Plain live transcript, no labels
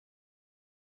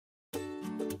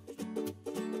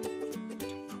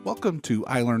Welcome to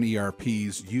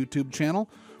iLearnerp's YouTube channel.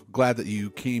 Glad that you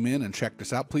came in and checked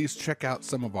us out. Please check out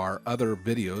some of our other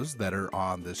videos that are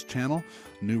on this channel,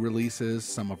 new releases,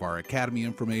 some of our Academy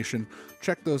information.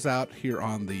 Check those out here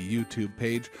on the YouTube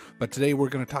page. But today we're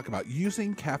going to talk about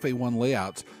using CafeOne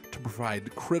layouts to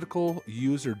provide critical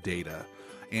user data.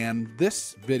 And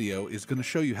this video is going to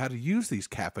show you how to use these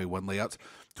CafeOne layouts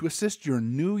to assist your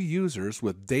new users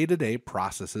with day-to-day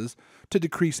processes to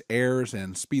decrease errors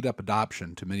and speed up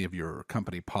adoption to many of your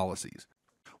company policies.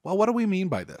 Well, what do we mean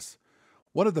by this?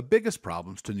 One of the biggest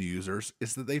problems to new users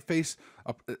is that they face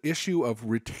an issue of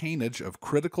retainage of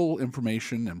critical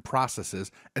information and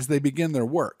processes as they begin their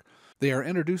work. They are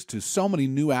introduced to so many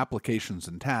new applications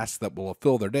and tasks that will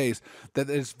fill their days that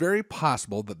it is very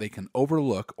possible that they can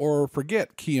overlook or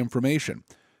forget key information.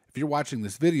 If you're watching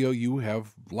this video, you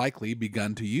have likely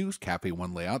begun to use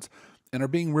CafeOne layouts and are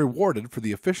being rewarded for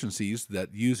the efficiencies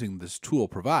that using this tool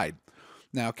provide.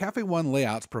 Now, CafeOne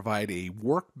layouts provide a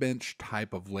workbench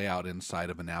type of layout inside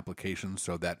of an application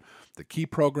so that the key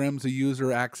programs a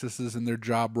user accesses in their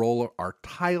job role are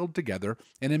tiled together,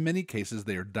 and in many cases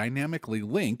they are dynamically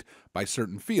linked by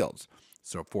certain fields.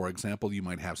 So, for example, you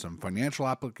might have some financial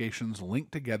applications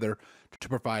linked together to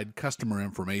provide customer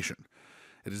information.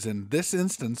 It is in this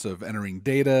instance of entering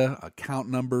data, account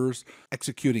numbers,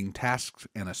 executing tasks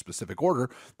in a specific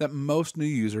order that most new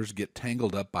users get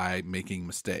tangled up by making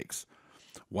mistakes.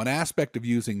 One aspect of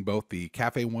using both the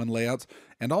CafeOne layouts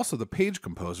and also the Page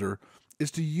Composer is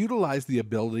to utilize the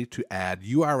ability to add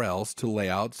URLs to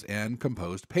layouts and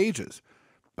composed pages.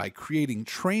 By creating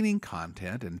training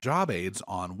content and job aids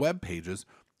on web pages,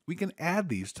 we can add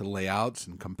these to layouts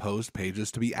and composed pages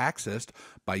to be accessed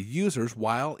by users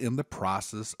while in the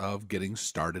process of getting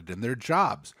started in their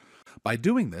jobs. By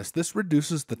doing this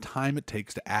reduces the time it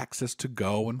takes to access to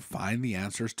go and find the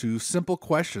answers to simple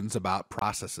questions about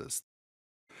processes.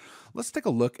 Let's take a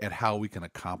look at how we can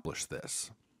accomplish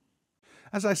this.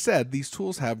 As I said, these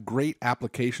tools have great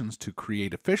applications to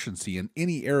create efficiency in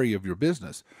any area of your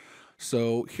business.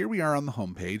 So here we are on the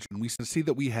home page, and we can see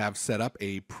that we have set up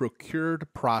a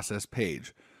procured process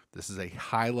page. This is a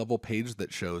high-level page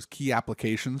that shows key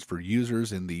applications for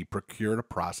users in the procured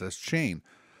process chain.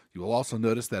 You will also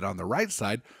notice that on the right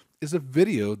side is a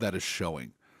video that is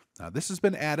showing. Now, this has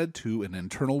been added to an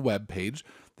internal web page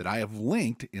that I have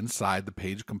linked inside the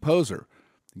Page Composer.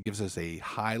 It gives us a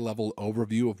high-level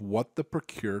overview of what the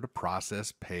procured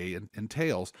process pay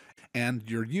entails, and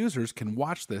your users can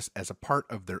watch this as a part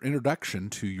of their introduction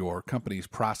to your company's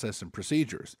process and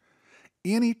procedures.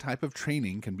 Any type of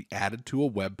training can be added to a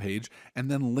web page and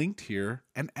then linked here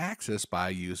and accessed by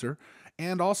a user,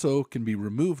 and also can be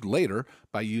removed later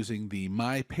by using the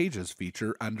My Pages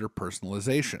feature under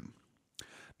personalization.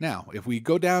 Now, if we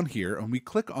go down here and we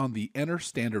click on the Enter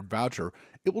Standard Voucher,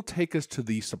 it will take us to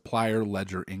the Supplier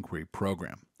Ledger Inquiry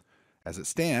program. As it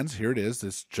stands, here it is,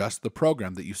 it's just the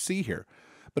program that you see here.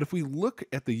 But if we look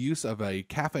at the use of a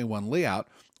CafeOne layout,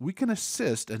 we can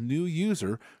assist a new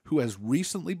user who has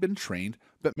recently been trained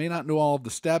but may not know all of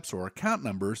the steps or account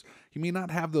numbers. He may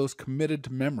not have those committed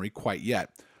to memory quite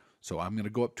yet. So I'm going to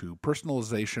go up to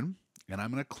Personalization, and I'm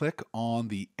going to click on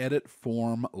the Edit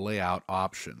Form Layout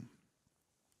option.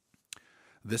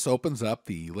 This opens up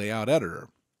the layout editor.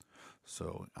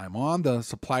 So I'm on the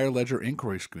Supplier Ledger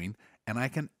Inquiry screen, and I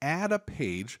can add a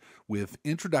page with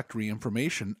introductory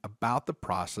information about the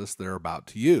process they're about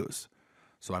to use.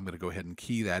 So I'm going to go ahead and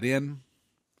key that in,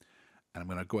 and I'm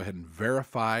going to go ahead and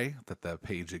verify that the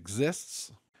page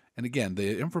exists. And again,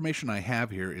 the information I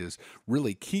have here is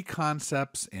really key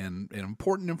concepts and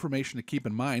important information to keep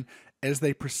in mind as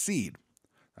they proceed.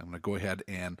 I'm going to go ahead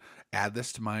and add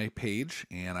this to my page,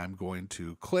 and I'm going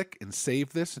to click and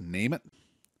save this and name it.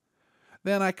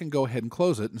 Then I can go ahead and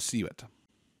close it and see it.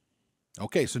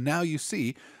 Okay, so now you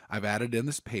see I've added in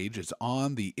this page. It's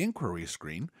on the inquiry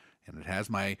screen, and it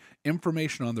has my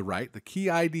information on the right, the key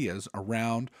ideas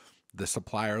around the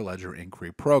Supplier Ledger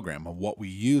Inquiry program and what we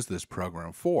use this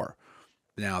program for.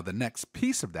 Now, the next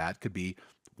piece of that could be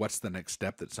what's the next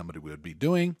step that somebody would be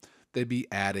doing. They'd be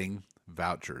adding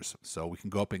vouchers. So we can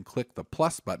go up and click the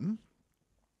plus button,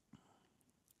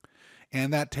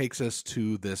 and that takes us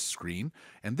to this screen,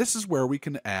 and this is where we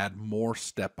can add more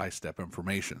step-by-step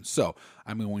information. So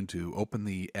I'm going to open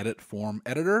the Edit Form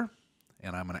Editor,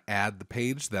 and I'm going to add the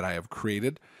page that I have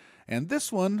created, and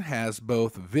this one has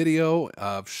both video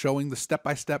of showing the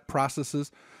step-by-step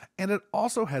processes, and it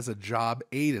also has a job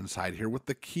aid inside here with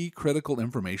the key critical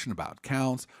information about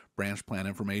counts, branch plan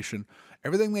information,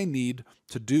 everything they need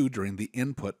to do during the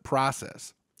input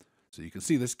process. So you can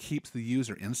see this keeps the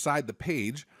user inside the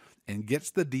page and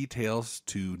gets the details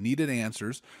to needed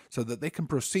answers so that they can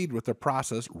proceed with their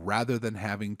process rather than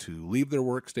having to leave their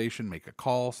workstation, make a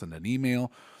call, send an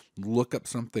email, look up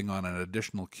something on an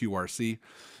additional QRC.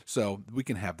 So we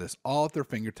can have this all at their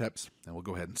fingertips, and we'll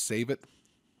go ahead and save it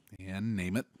and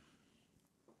name it,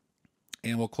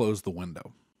 and we'll close the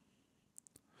window.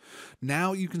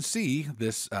 Now you can see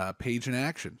this page in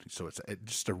action. So it's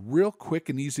just a real quick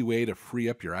and easy way to free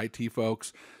up your IT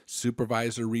folks,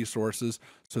 supervisor resources,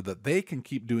 so that they can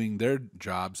keep doing their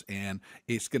jobs, and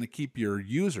it's going to keep your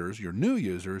users, your new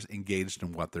users, engaged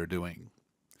in what they're doing.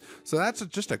 So that's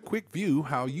just a quick view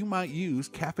how you might use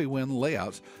CafeWin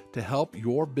layouts to help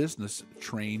your business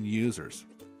train users.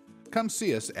 Come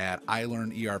see us at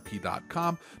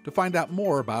iLearnerp.com to find out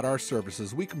more about our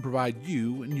services we can provide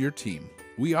you and your team.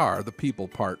 We are the people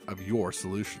part of your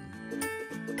solution.